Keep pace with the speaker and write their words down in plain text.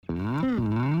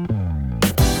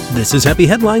This is Happy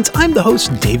Headlines. I'm the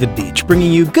host, David Beach,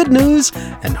 bringing you good news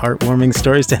and heartwarming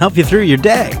stories to help you through your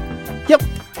day. Yep,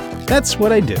 that's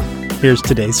what I do. Here's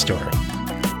today's story.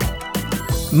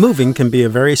 Moving can be a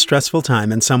very stressful time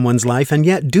in someone's life, and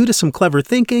yet due to some clever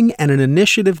thinking and an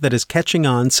initiative that is catching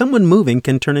on, someone moving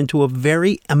can turn into a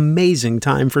very amazing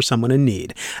time for someone in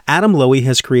need. Adam Lowy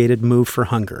has created Move for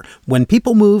Hunger. When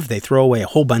people move, they throw away a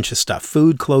whole bunch of stuff,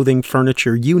 food, clothing,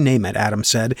 furniture, you name it, Adam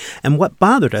said. And what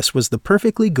bothered us was the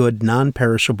perfectly good,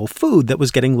 non-perishable food that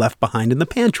was getting left behind in the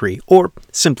pantry, or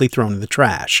simply thrown in the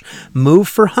trash. Move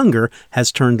for Hunger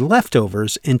has turned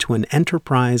leftovers into an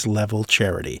enterprise-level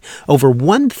charity. Over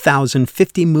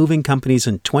 1,050 moving companies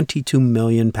and 22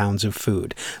 million pounds of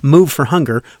food. Move for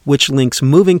Hunger, which links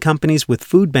moving companies with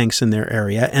food banks in their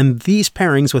area, and these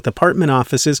pairings with apartment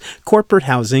offices, corporate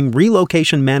housing,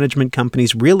 relocation management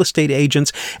companies, real estate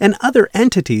agents, and other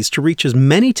entities to reach as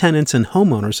many tenants and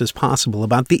homeowners as possible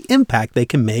about the impact they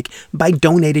can make by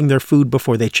donating their food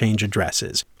before they change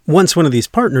addresses. Once one of these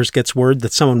partners gets word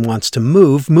that someone wants to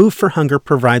move, Move for Hunger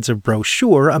provides a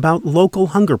brochure about local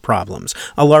hunger problems,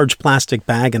 a large plastic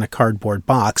bag and a cardboard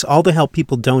box, all to help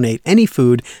people donate any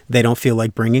food they don't feel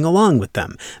like bringing along with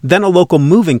them. Then a local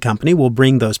moving company will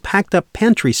bring those packed-up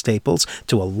pantry staples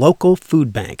to a local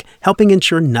food bank, helping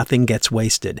ensure nothing gets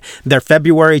wasted. Their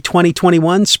February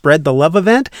 2021 Spread the Love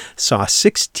event saw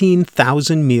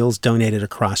 16,000 meals donated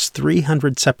across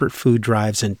 300 separate food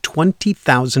drives and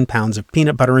 20,000 pounds of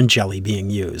peanut butter and jelly being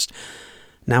used.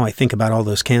 Now I think about all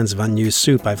those cans of unused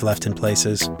soup I've left in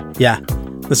places. Yeah,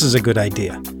 this is a good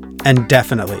idea. And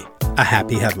definitely a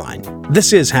happy headline.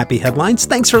 This is Happy Headlines.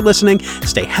 Thanks for listening.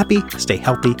 Stay happy, stay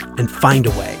healthy, and find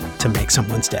a way to make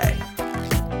someone's day.